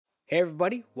Hey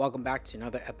everybody, welcome back to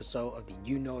another episode of the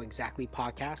You Know Exactly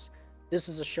podcast. This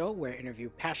is a show where I interview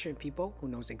passionate people who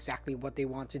knows exactly what they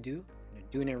want to do, and they're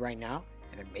doing it right now,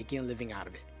 and they're making a living out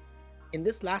of it. In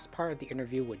this last part of the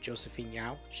interview with Josephine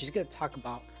Yao, she's going to talk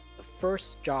about the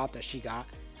first job that she got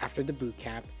after the boot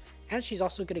camp, and she's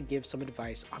also going to give some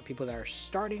advice on people that are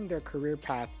starting their career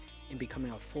path in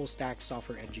becoming a full stack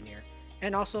software engineer,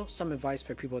 and also some advice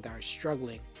for people that are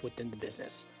struggling within the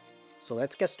business. So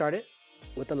let's get started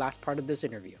with the last part of this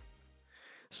interview.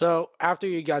 So after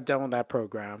you got done with that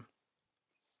program,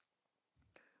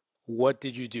 what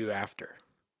did you do after?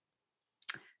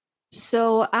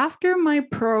 So after my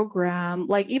program,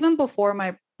 like even before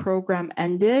my program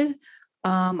ended,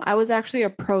 I was actually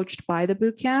approached by the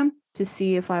boot camp to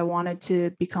see if I wanted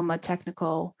to become a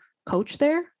technical coach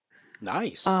there.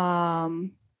 Nice.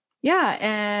 Yeah,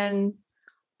 and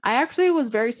I actually was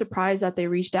very surprised that they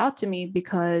reached out to me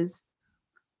because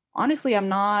honestly, I'm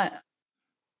not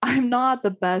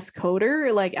the best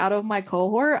coder. Like out of my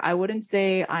cohort, I wouldn't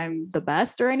say I'm the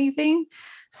best or anything.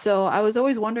 So I was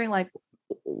always wondering, like,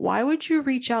 why would you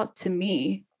reach out to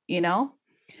me?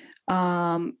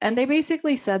 And they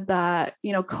basically said that,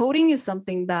 coding is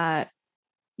something that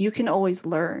you can always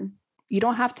learn. You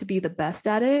don't have to be the best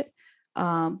at it.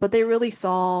 But they really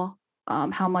saw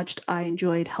how much I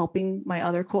enjoyed helping my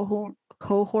other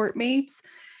cohort mates.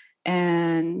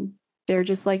 And they're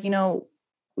just like,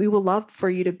 we would love for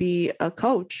you to be a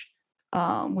coach.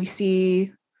 We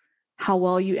see how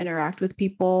well you interact with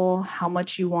people, how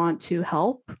much you want to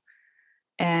help.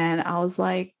 And I was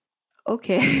like,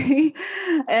 okay.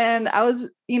 And I was,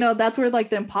 that's where like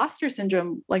the imposter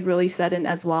syndrome like really set in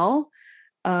as well.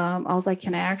 I was like,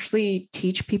 can I actually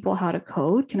teach people how to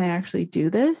code? Can I actually do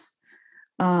this?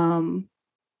 And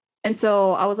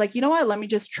so I was like, you know what, let me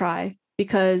just try.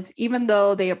 Because even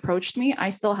though they approached me, I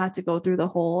still had to go through the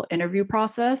whole interview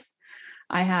process.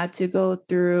 I had to go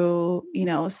through,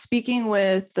 speaking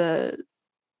with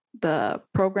the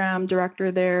program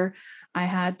director there. I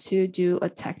had to do a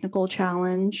technical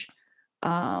challenge.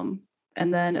 And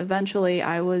then eventually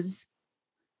I was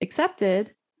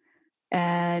accepted.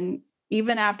 And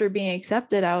even after being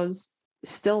accepted, I was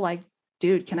still like,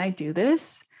 dude, can I do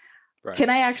this? Right. Can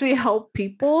I actually help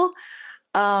people?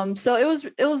 So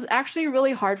it was actually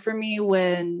really hard for me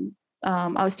when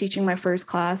I was teaching my first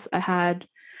class. I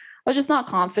was just not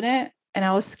confident, and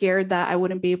I was scared that I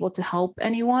wouldn't be able to help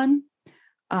anyone.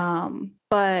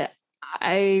 But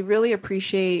I really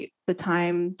appreciate the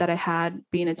time that I had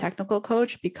being a technical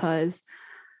coach, because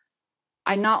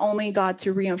I not only got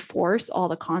to reinforce all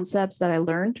the concepts that I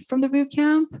learned from the boot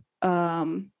camp,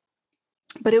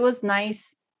 but it was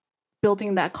nice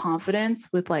building that confidence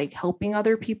with like helping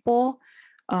other people.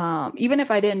 Even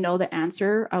if I didn't know the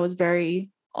answer, I was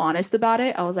very honest about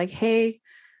it. I was like, hey,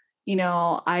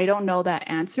 I don't know that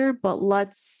answer, but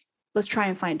let's try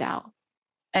and find out.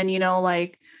 And,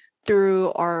 like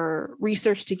through our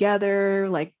research together,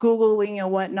 like Googling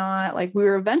and whatnot, like we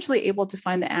were eventually able to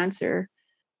find the answer.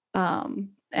 And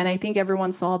I think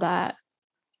everyone saw that,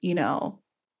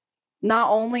 not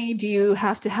only do you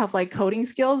have to have like coding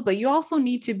skills, but you also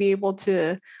need to be able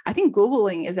to, I think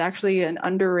Googling is actually an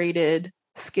underrated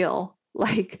skill.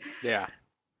 Like, yeah,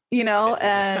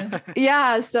 and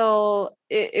yeah, so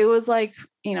it was like,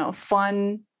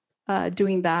 fun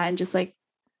doing that and just like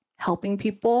helping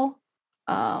people.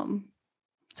 So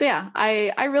yeah,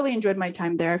 I really enjoyed my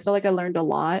time there. I feel like I learned a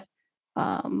lot.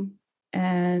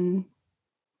 And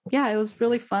yeah, it was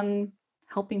really fun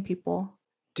helping people.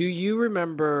 Do you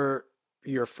remember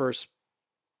your first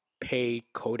paid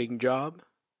coding job?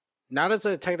 Not as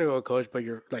a technical coach, but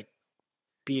you're like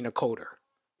being a coder.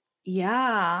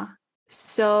 Yeah.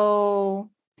 So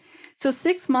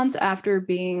 6 months after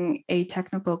being a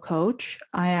technical coach,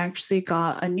 I actually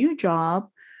got a new job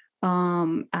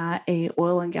at a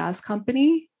oil and gas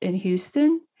company in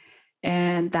Houston.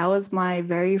 And that was my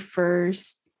very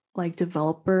first like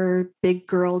developer big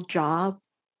girl job.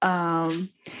 And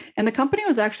the company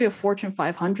was actually a Fortune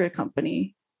 500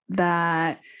 company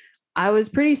that I was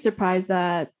pretty surprised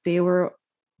that they were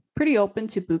pretty open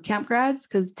to bootcamp grads,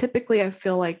 because typically I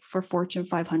feel like for Fortune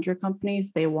 500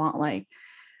 companies, they want like,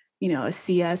 a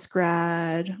CS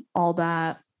grad, all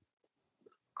that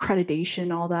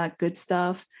accreditation, all that good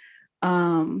stuff.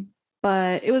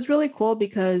 But it was really cool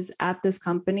because at this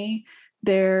company,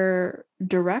 their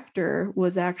director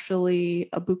was actually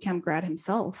a bootcamp grad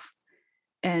himself.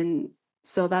 And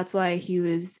so that's why he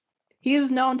was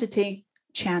known to take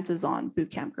chances on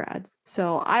bootcamp grads.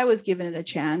 So I was given it a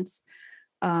chance.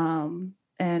 And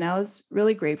I was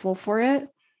really grateful for it.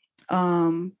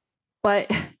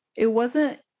 But it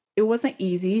wasn't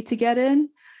easy to get in.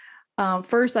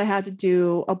 First, I had to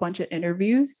do a bunch of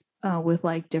interviews with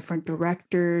like different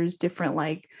directors, different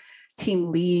like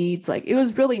team leads. Like it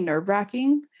was really nerve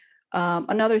wracking.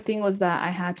 Another thing was that I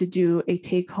had to do a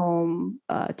take home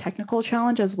technical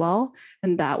challenge as well.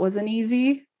 And that wasn't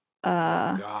easy. Oh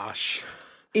Uh, gosh.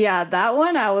 yeah, that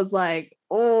one I was like,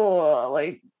 oh,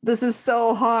 like this is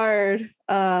so hard.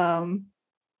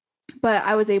 But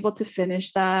I was able to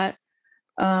finish that.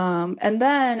 And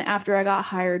then after I got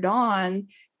hired on,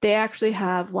 they actually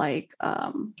have like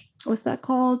what's that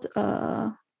called?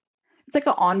 It's like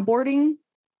an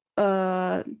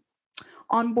uh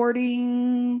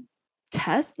onboarding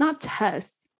test, not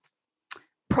test,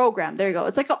 program. There you go.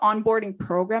 It's like an onboarding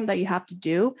program that you have to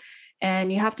do.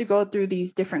 And you have to go through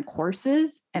these different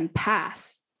courses and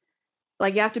pass.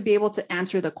 Like you have to be able to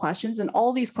answer the questions. And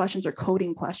all these questions are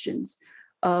coding questions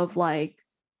of like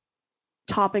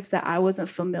topics that I wasn't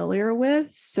familiar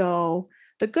with. So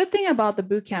the good thing about the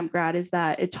bootcamp grad is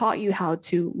that it taught you how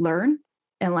to learn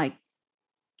and like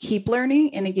keep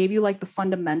learning, and it gave you like the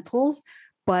fundamentals,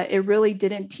 but it really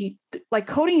didn't teach. Like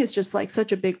coding is just like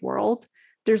such a big world.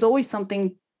 There's always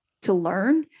something to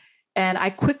learn. And I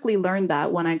quickly learned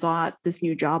that when I got this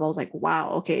new job. I was like,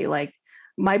 wow, okay, like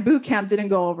my boot camp didn't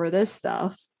go over this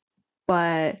stuff,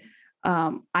 but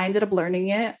I ended up learning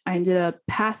it. I ended up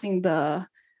passing the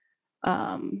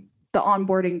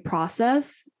onboarding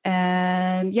process.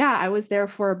 And yeah, I was there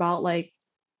for about like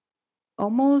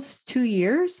almost 2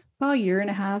 years, about a year and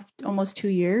a half, almost 2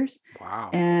 years. Wow.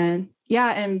 And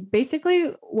yeah, and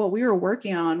basically what we were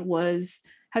working on was,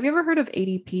 have you ever heard of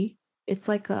ADP? It's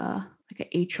like a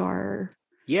HR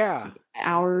Yeah,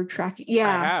 hour tracking. I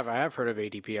Yeah. have. I have heard of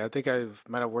ADP. I think I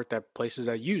might have worked at places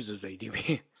that uses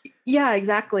ADP. Yeah,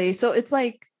 exactly. So it's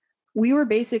like we were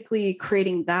basically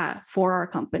creating that for our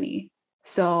company.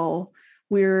 So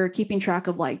we're keeping track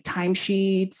of like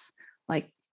timesheets,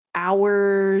 like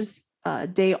hours,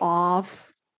 day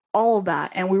offs, all of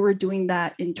that. And we were doing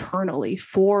that internally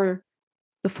for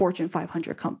the Fortune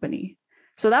 500 company.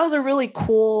 So that was a really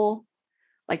cool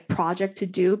like project to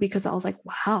do, because I was like,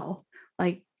 wow,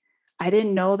 like I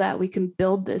didn't know that we can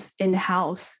build this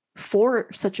in-house for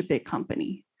such a big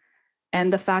company.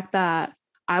 And the fact that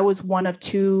I was one of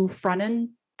two front end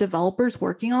developers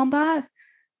working on that,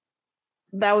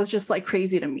 that was just like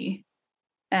crazy to me.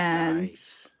 And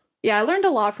Nice. yeah, I learned a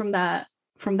lot from that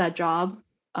job.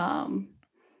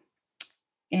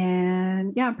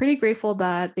 And yeah, I'm pretty grateful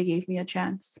that they gave me a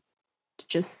chance to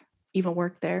just even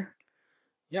work there.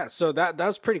 Yeah, so that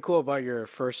was pretty cool about your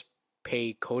first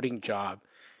paid coding job.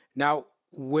 Now,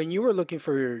 when you were looking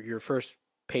for your first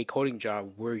paid coding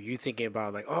job, were you thinking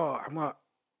about like, oh,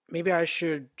 maybe I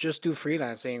should just do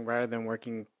freelancing rather than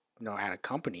working, at a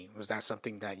company? Was that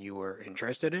something that you were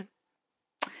interested in?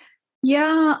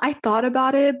 Yeah, I thought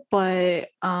about it, but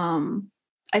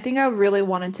I think I really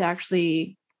wanted to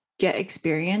actually get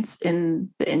experience in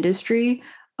the industry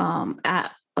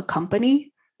at a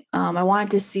company. I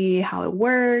wanted to see how it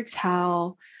works,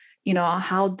 how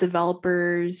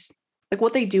developers, like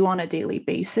what they do on a daily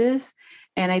basis.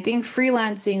 And I think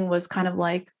freelancing was kind of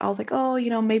like, I was like, oh,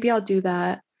 maybe I'll do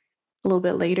that a little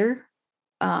bit later.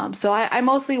 So I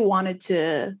mostly wanted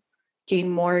to gain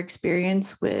more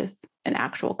experience with an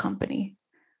actual company,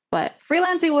 but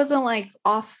freelancing wasn't like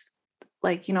off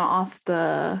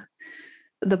the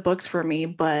books for me.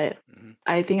 But Hmm.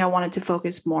 I think I wanted to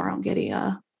focus more on getting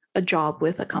a job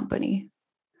with a company.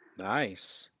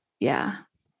 Nice. Yeah.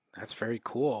 That's very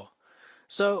cool.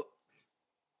 So,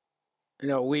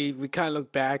 we kind of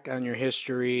look back on your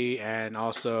history and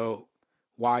also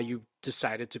why you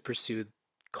decided to pursue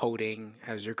coding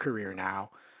as your career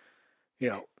now. You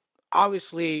know,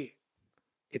 Obviously,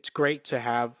 it's great to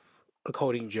have a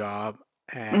coding job,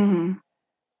 and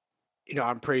Hmm.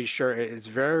 I'm pretty sure it's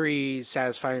very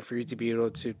satisfying for you to be able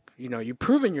to, you've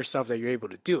proven yourself that you're able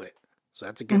to do it. So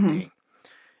that's a good Hmm. thing.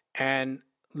 And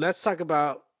let's talk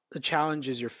about the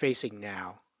challenges you're facing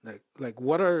now. Like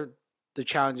what are the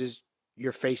challenges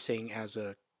you're facing as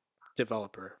a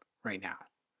developer right now?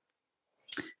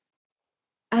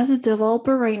 As a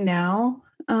developer right now,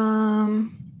 I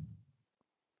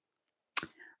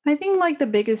think like the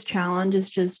biggest challenge is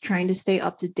just trying to stay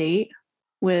up to date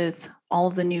with all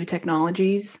of the new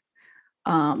technologies.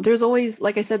 There's always,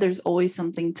 like I said, there's always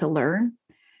something to learn.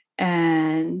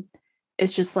 And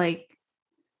it's just like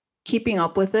keeping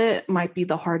up with it might be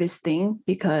the hardest thing,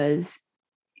 because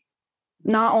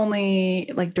not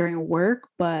only like during work,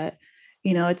 but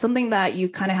it's something that you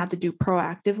kind of have to do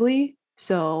proactively.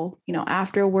 So,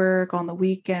 after work, on the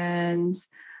weekends,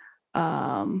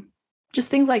 just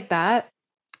things like that.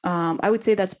 I would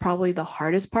say that's probably the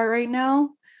hardest part right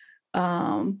now.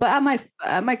 But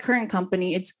at my current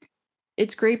company,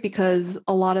 it's great because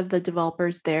a lot of the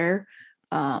developers there,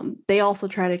 they also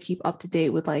try to keep up to date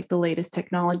with like the latest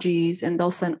technologies, and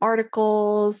they'll send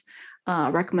articles,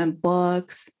 recommend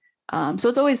books. So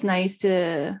it's always nice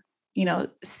to,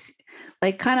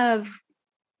 like kind of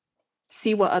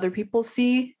see what other people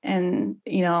see and,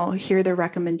 hear their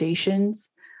recommendations.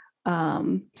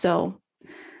 So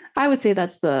I would say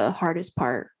that's the hardest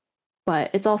part, but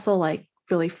it's also like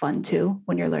really fun too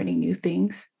when you're learning new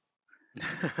things.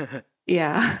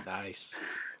 Yeah. Nice.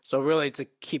 So really, to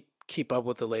keep up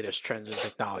with the latest trends in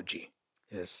technology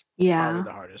is probably Yeah.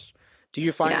 the hardest. Do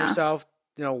you find Yeah. yourself,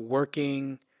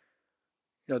 working,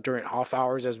 during off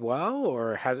hours as well,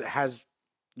 or has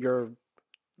your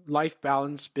life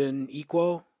balance been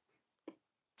equal?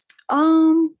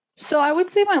 So I would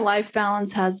say my life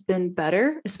balance has been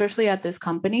better, especially at this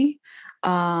company.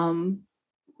 Um,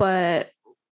 but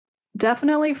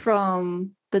definitely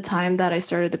from the time that I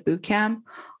started the boot camp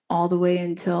all the way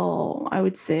until I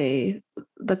would say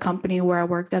the company where I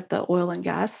worked at, the oil and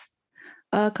gas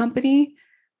company,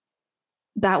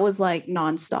 that was like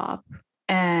nonstop.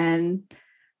 And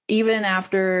even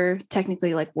after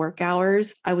technically like work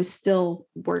hours, I was still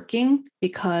working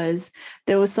because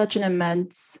there was such an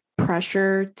immense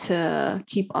pressure to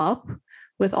keep up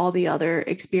with all the other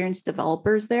experienced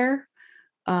developers there.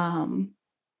 Um,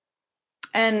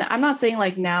 and I'm not saying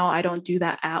like now I don't do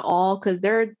that at all, because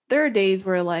there are days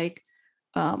where like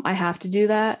I have to do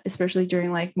that, especially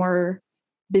during like more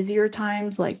busier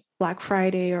times like Black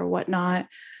Friday or whatnot.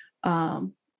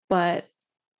 But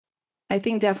I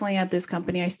think definitely at this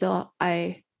company,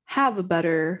 I have a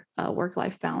better work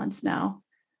life balance now.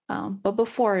 But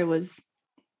before it was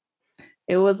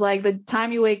like the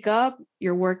time you wake up,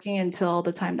 you're working until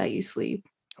the time that you sleep.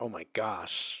 Oh my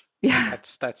gosh, Yeah,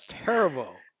 that's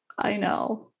terrible. I That's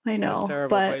know, terrible.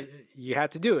 but But you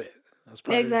had to do it. That's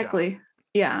part of the job. exactly.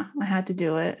 Yeah, I had to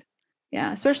do it.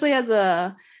 Yeah, especially as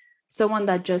a someone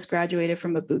that just graduated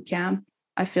from a boot camp,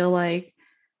 I feel like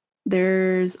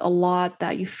there's a lot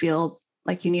that you feel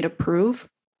like you need to prove.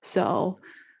 So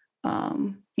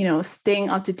staying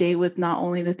up to date with not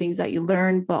only the things that you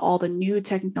learn, but all the new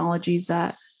technologies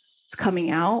that's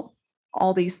coming out.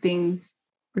 All these things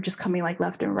are just coming like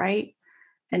left and right.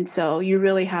 And so you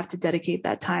really have to dedicate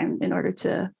that time in order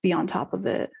to be on top of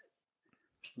it.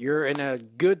 You're in a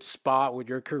good spot with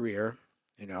your career.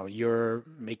 You're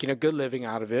making a good living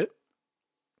out of it.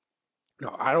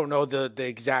 No, I don't know the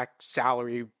exact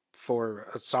salary for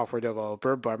a software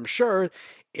developer, but I'm sure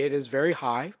it is very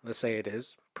high. Let's say it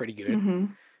is pretty good. Mm-hmm.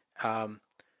 Um,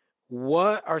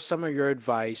 what are some of your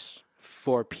advice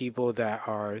for people that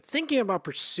are thinking about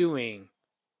pursuing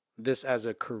this as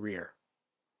a career?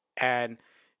 And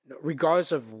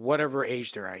regardless of whatever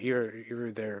age they're at,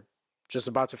 either they're just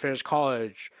about to finish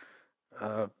college,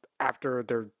 uh, after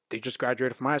they just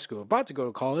graduated from high school, about to go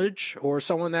to college, or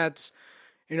someone that's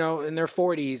in their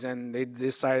 40s and they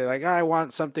decided like I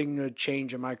want something to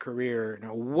change in my career.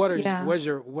 Yeah. What's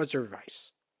your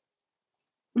advice?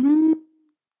 Mhm.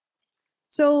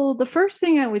 So the first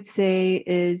thing I would say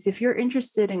is if you're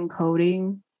interested in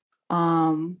coding,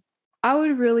 um, I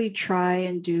would really try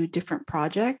and do different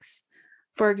projects.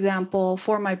 For example,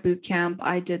 for my boot camp,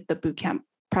 I did the boot camp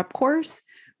prep course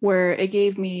where it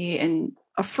gave me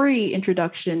a free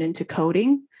introduction into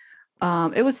coding.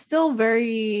 It was still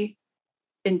very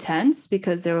intense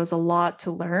because there was a lot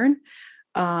to learn.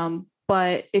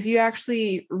 But if you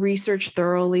actually research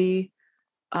thoroughly,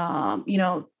 you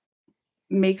know,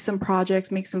 make some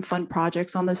fun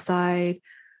projects on the side,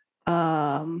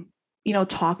 um,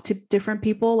 talk to different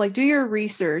people, like do your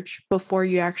research before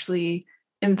you actually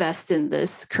invest in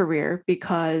this career,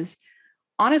 because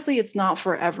honestly, it's not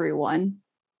for everyone.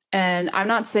 And I'm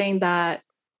not saying that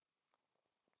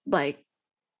like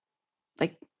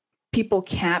like people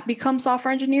can't become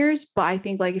software engineers, but I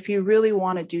think like if you really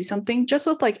want to do something, just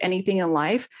with like anything in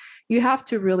life, you have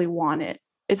to really want it.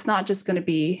 It's not just going to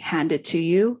be handed to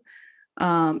you.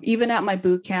 Even at my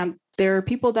boot camp, there are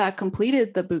people that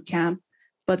completed the boot camp,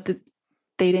 but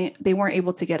they weren't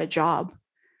able to get a job.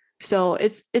 So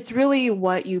it's really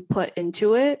what you put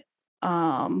into it,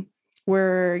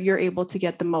 where you're able to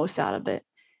get the most out of it.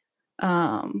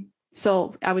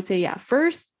 So I would say, yeah,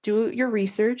 first do your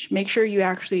research, make sure you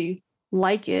actually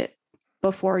like it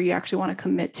before you actually want to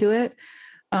commit to it.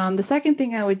 The second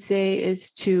thing I would say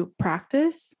is to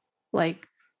practice, like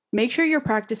make sure you're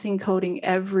practicing coding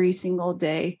every single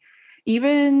day.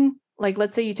 Even like,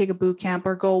 let's say you take a boot camp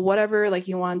or go whatever, like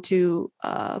you want to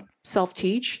self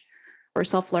teach or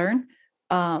self learn.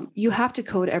 You have to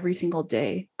code every single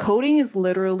day. Coding is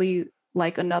literally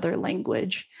like another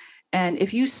language. And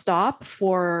if you stop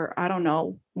for, I don't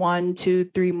know, 1, 2,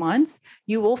 3 months,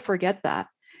 you will forget that.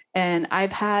 And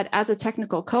I've had, as a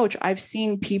technical coach, I've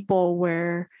seen people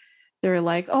where they're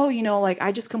like, oh, like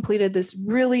I just completed this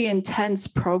really intense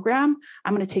program.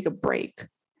 I'm going to take a break.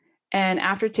 And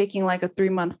after taking like a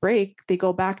 3-month break, they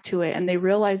go back to it and they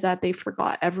realize that they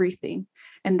forgot everything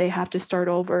and they have to start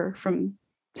over from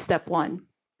step one.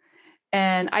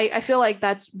 And I feel like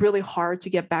that's really hard to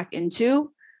get back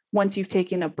into once you've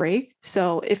taken a break.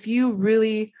 So if you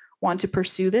really want to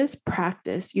pursue this,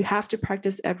 practice. You have to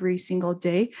practice every single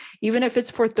day, even if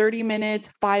it's for 30 minutes,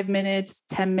 5 minutes,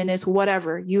 10 minutes,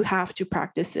 whatever, you have to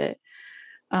practice it.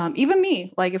 Even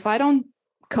me, like if I don't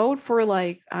code for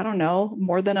like, I don't know,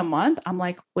 more than a month, I'm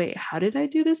like, wait, how did I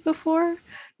do this before?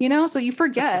 So you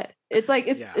forget. It's like,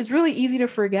 it's really easy to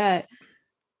forget.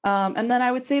 And then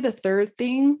I would say the third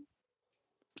thing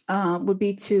would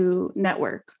be to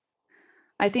network.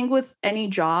 I think with any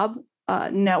job,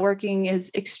 networking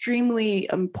is extremely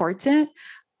important,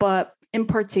 but in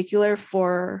particular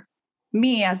for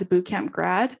me as a bootcamp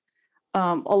grad,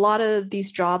 a lot of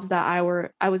these jobs that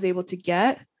I was able to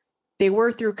get, they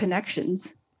were through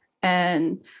connections.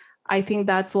 And I think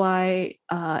that's why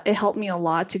it helped me a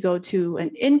lot to go to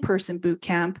an in-person boot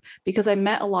camp, because I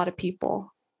met a lot of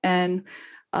people. And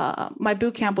my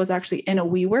boot camp was actually in a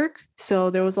WeWork. So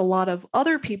there was a lot of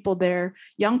other people there,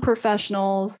 young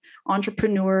professionals,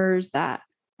 entrepreneurs that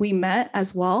we met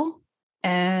as well.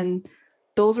 And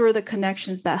those were the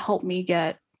connections that helped me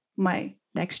get my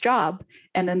next job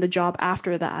and then the job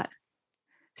after that.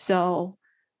 So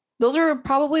those are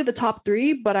probably the top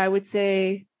three, but I would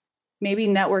say maybe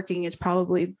networking is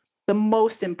probably the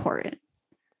most important,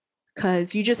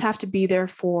 because you just have to be there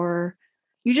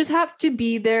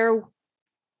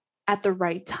at the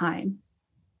right time.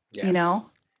 Yes.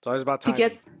 It's always about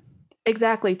timing.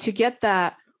 To get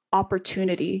that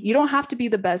opportunity. You don't have to be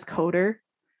the best coder,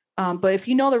 but if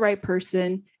you know the right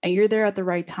person and you're there at the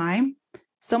right time,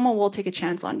 someone will take a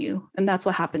chance on you. And that's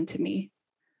what happened to me.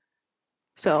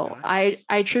 So nice.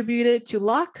 I attribute it to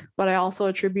luck, but I also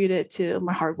attribute it to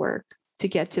my hard work to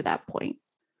get to that point.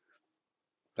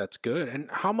 That's good. And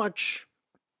how much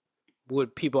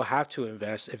would people have to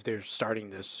invest if they're starting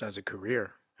this as a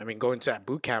career? I mean, going to that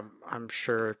boot camp, I'm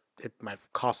sure it might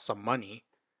cost some money.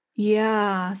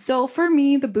 Yeah. So for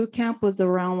me, the boot camp was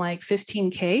around like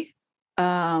 $15K.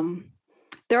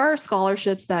 There are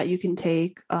scholarships that you can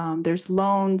take. There's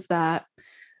loans that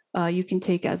you can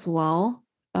take as well.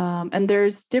 And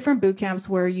there's different boot camps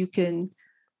where you can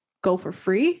go for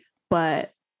free,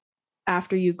 but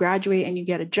after you graduate and you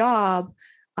get a job,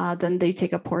 then they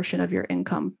take a portion of your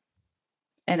income.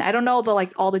 And I don't know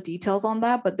all the details on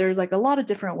that, but there's like a lot of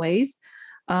different ways.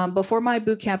 But for my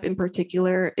boot camp in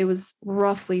particular, it was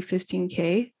roughly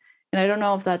 $15K. And I don't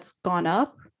know if that's gone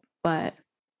up, but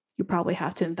you probably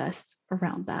have to invest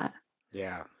around that.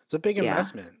 Yeah, it's a big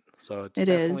investment. So it's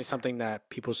definitely something that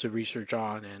people should research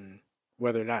on, and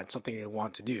whether or not it's something they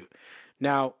want to do.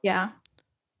 Now,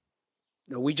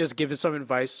 we just give some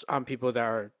advice on people that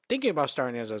are thinking about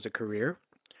starting this as a career.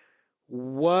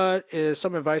 What is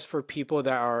some advice for people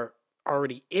that are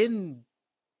already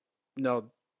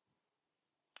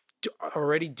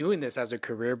already doing this as a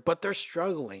career, but they're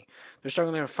struggling? They're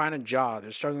struggling to find a job.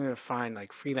 They're struggling to find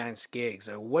like freelance gigs.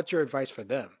 What's your advice for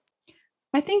them?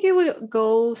 I think it would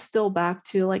go still back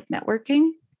to like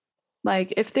networking.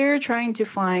 Like if they're trying to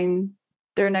find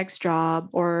their next job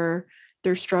or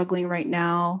they're struggling right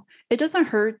now, it doesn't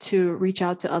hurt to reach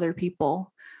out to other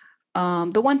people.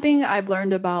 The one thing I've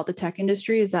learned about the tech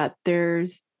industry is that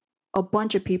there's a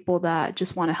bunch of people that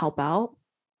just want to help out.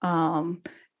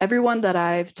 Everyone that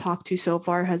I've talked to so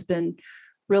far has been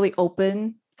really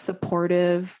open,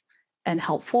 supportive, and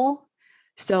helpful.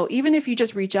 So even if you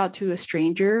just reach out to a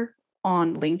stranger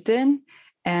on LinkedIn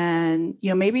and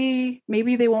maybe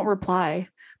they won't reply,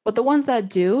 but the ones that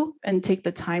do and take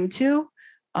the time to,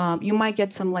 you might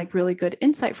get some like really good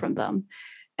insight from them.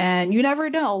 And you never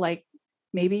know, like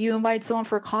maybe you invite someone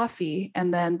for coffee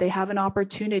and then they have an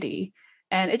opportunity,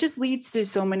 and it just leads to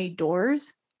so many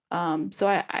doors. So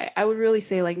I would really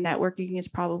say like networking is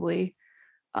probably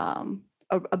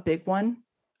a big one.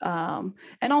 And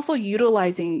also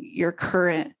utilizing your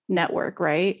current network,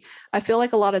 right? I feel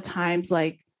like a lot of times,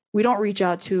 like we don't reach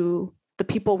out to the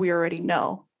people we already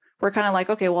know. We're kind of like,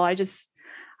 okay, well, I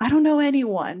don't know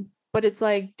anyone, but it's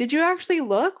like, did you actually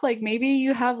look? Like maybe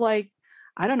you have like,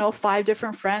 I don't know, 5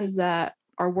 different friends that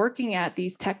are working at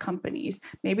these tech companies.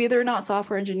 Maybe they're not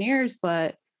software engineers,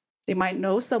 but they might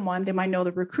know someone. They might know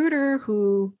the recruiter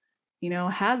who,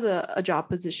 has a job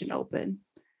position open.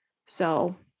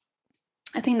 So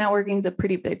I think networking is a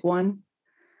pretty big one.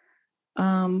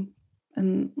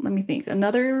 And let me think.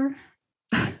 Another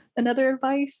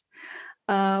advice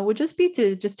would just be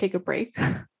to just take a break.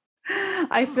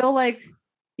 I feel like,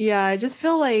 yeah, I just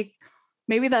feel like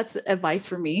maybe that's advice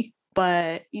for me.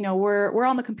 But we're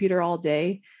on the computer all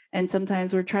day, and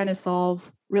sometimes we're trying to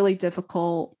solve really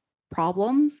difficult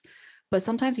problems. But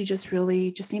sometimes you just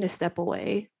really just need to step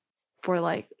away for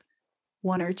like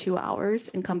 1 or 2 hours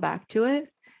and come back to it.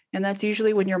 And that's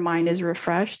usually when your mind is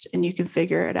refreshed and you can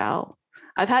figure it out.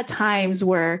 I've had times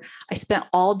where I spent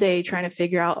all day trying to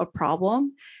figure out a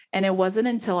problem. And it wasn't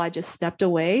until I just stepped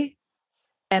away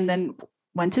and then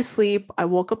went to sleep. I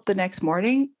woke up the next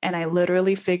morning and I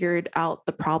literally figured out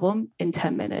the problem in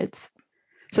 10 minutes.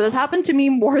 So this happened to me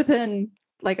more than,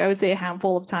 like, I would say a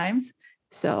handful of times.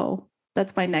 So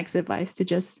that's my next advice, to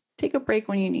just take a break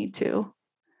when you need to.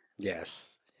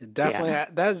 Yes, definitely. Yeah.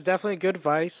 That's definitely good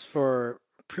advice for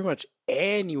pretty much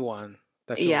anyone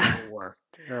that feels Yeah. overworked.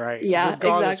 All right, Yeah,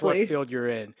 regardless what exactly. field you're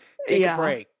in, take a Yeah.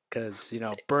 break because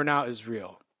burnout is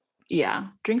real. Yeah.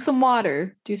 Drink some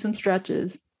water, do some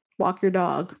stretches, walk your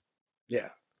dog. Yeah,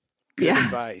 good Yeah.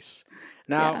 advice.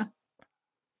 Now, Yeah.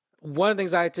 one of the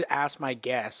things I had to ask my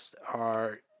guests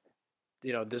are,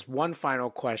 this one final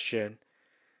question.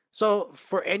 So,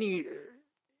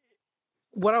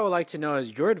 what I would like to know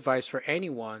is your advice for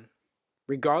anyone,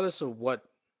 regardless of what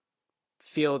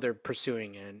field they're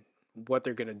pursuing in, what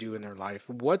they're going to do in their life.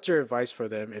 What's your advice for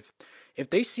them if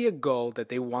they see a goal that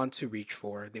they want to reach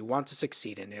for, they want to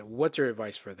succeed in it? What's your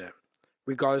advice for them,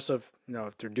 regardless of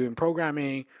if they're doing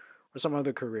programming or some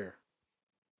other career?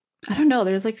 I don't know.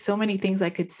 There's like so many things I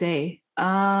could say.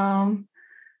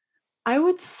 I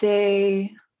would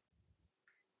say,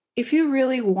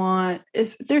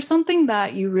 if there's something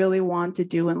that you really want to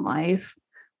do in life,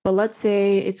 but let's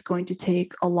say it's going to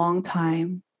take a long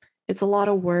time, it's a lot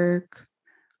of work,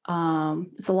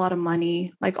 it's a lot of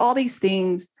money, like all these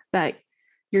things that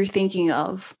you're thinking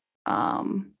of.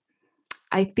 Um,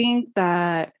 I think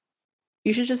that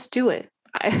you should just do it.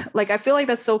 I feel like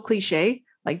that's so cliche,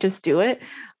 like just do it.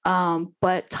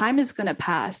 But time is going to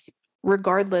pass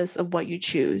regardless of what you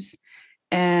choose.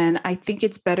 And I think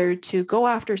it's better to go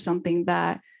after something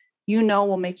that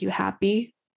will make you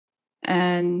happy.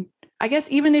 And I guess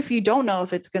even if you don't know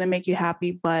if it's going to make you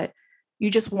happy, but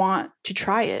you just want to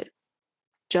try it,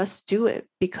 just do it.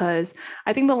 Because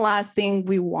I think the last thing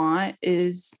we want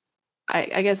is,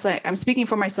 I guess I'm speaking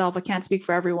for myself. I can't speak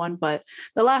for everyone, but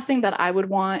the last thing that I would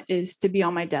want is to be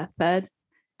on my deathbed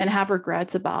and have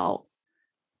regrets about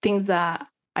things that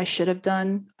I should have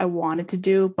done, I wanted to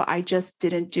do, but I just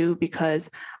didn't do because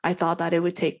I thought that it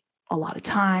would take a lot of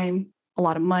time, a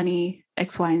lot of money,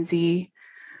 X, Y, and Z.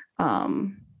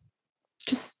 Um,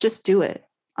 just do it.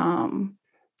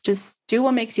 Just do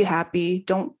what makes you happy.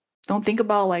 Don't think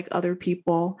about like other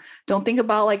people. Don't think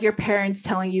about like your parents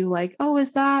telling you like, oh,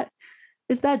 is that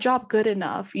job good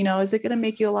enough? Is it going to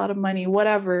make you a lot of money?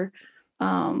 Whatever.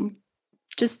 Um,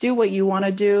 just do what you want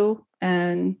to do,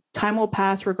 and time will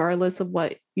pass regardless of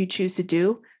what you choose to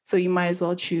do. So you might as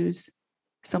well choose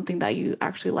something that you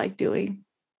actually like doing.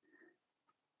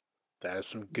 That is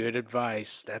some good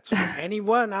advice. That's for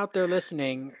anyone out there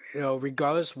listening.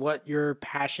 Regardless what your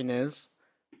passion is,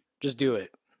 just do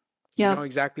it. You know Yep.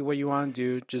 exactly what you want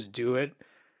to do. Just do it.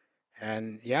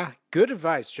 And yeah, good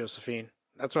advice, Josephine.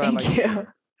 That's what I like Thank to you.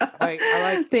 hear.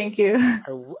 I Thank you.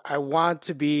 I want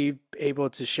to be able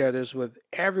to share this with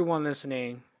everyone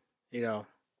listening, you know,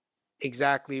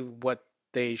 exactly what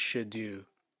they should do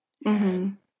and Hmm.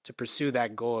 to pursue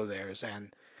that goal of theirs.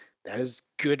 And that is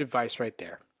good advice right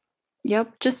there.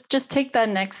 Yep. Just take that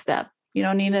next step. You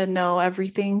don't need to know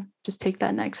everything. Just take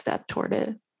that next step toward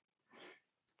it.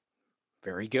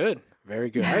 Very good. Very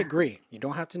good. I agree. You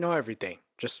don't have to know everything.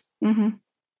 Just Hmm.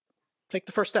 take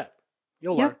the first step.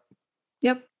 You'll learn. Yep.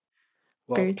 Yep.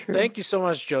 Well, Very true. thank you so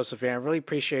much, Josephine. I really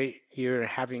appreciate you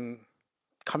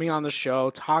coming on the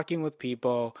show, talking with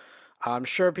people. I'm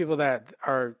sure people that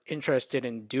are interested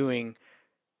in doing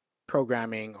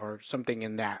programming or something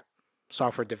in that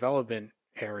software development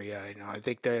area, I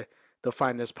think they'll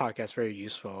find this podcast very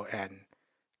useful and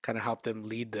kind of help them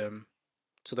lead them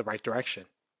to the right direction.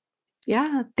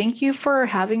 Yeah. Thank you for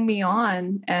having me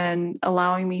on and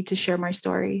allowing me to share my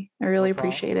story. I No really problem.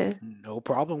 appreciate it. No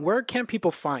problem. Where can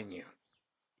people find you?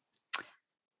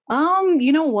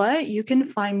 You know what? You can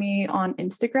find me on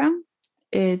Instagram.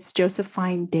 It's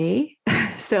Josephine Day.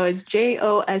 So it's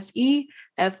JosephineDay.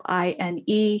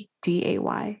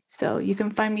 So you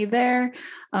can find me there.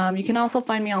 You can also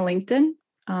find me on LinkedIn.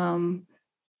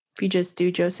 If you just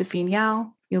do Josephine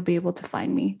Yao, you'll be able to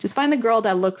find me. Just find the girl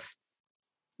that looks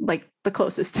like the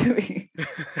closest to me.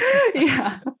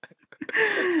 Yeah.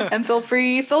 And feel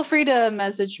free to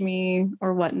message me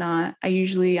or whatnot.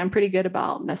 I'm pretty good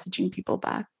about messaging people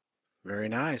back. Very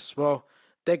nice. Well,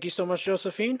 thank you so much,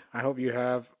 Josephine. I hope you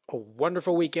have a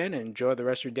wonderful weekend and enjoy the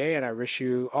rest of your day. And I wish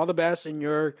you all the best in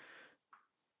your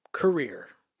career.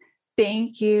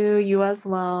 Thank you. You as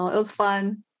well. It was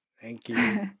fun. Thank you.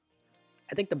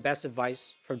 I think the best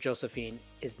advice from Josephine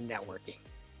is networking.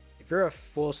 If you're a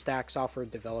full stack software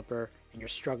developer and you're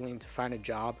struggling to find a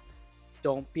job,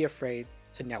 don't be afraid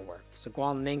to network. So go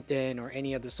on LinkedIn or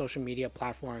any other social media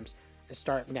platforms and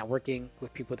start networking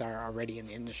with people that are already in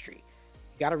the industry.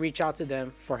 You got to reach out to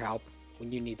them for help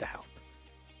when you need the help.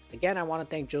 Again, I want to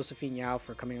thank Josephine Yao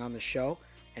for coming on the show.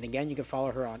 And again, you can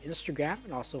follow her on Instagram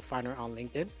and also find her on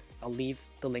LinkedIn. I'll leave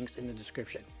the links in the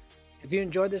description. If you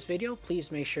enjoyed this video,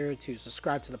 please make sure to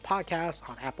subscribe to the podcast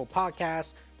on Apple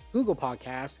Podcasts, Google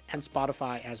Podcasts, and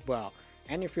Spotify as well.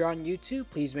 And if you're on YouTube,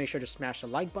 please make sure to smash the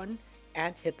like button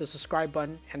and hit the subscribe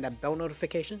button and that bell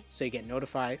notification so you get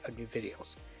notified of new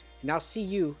videos. And I'll see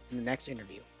you in the next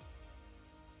interview.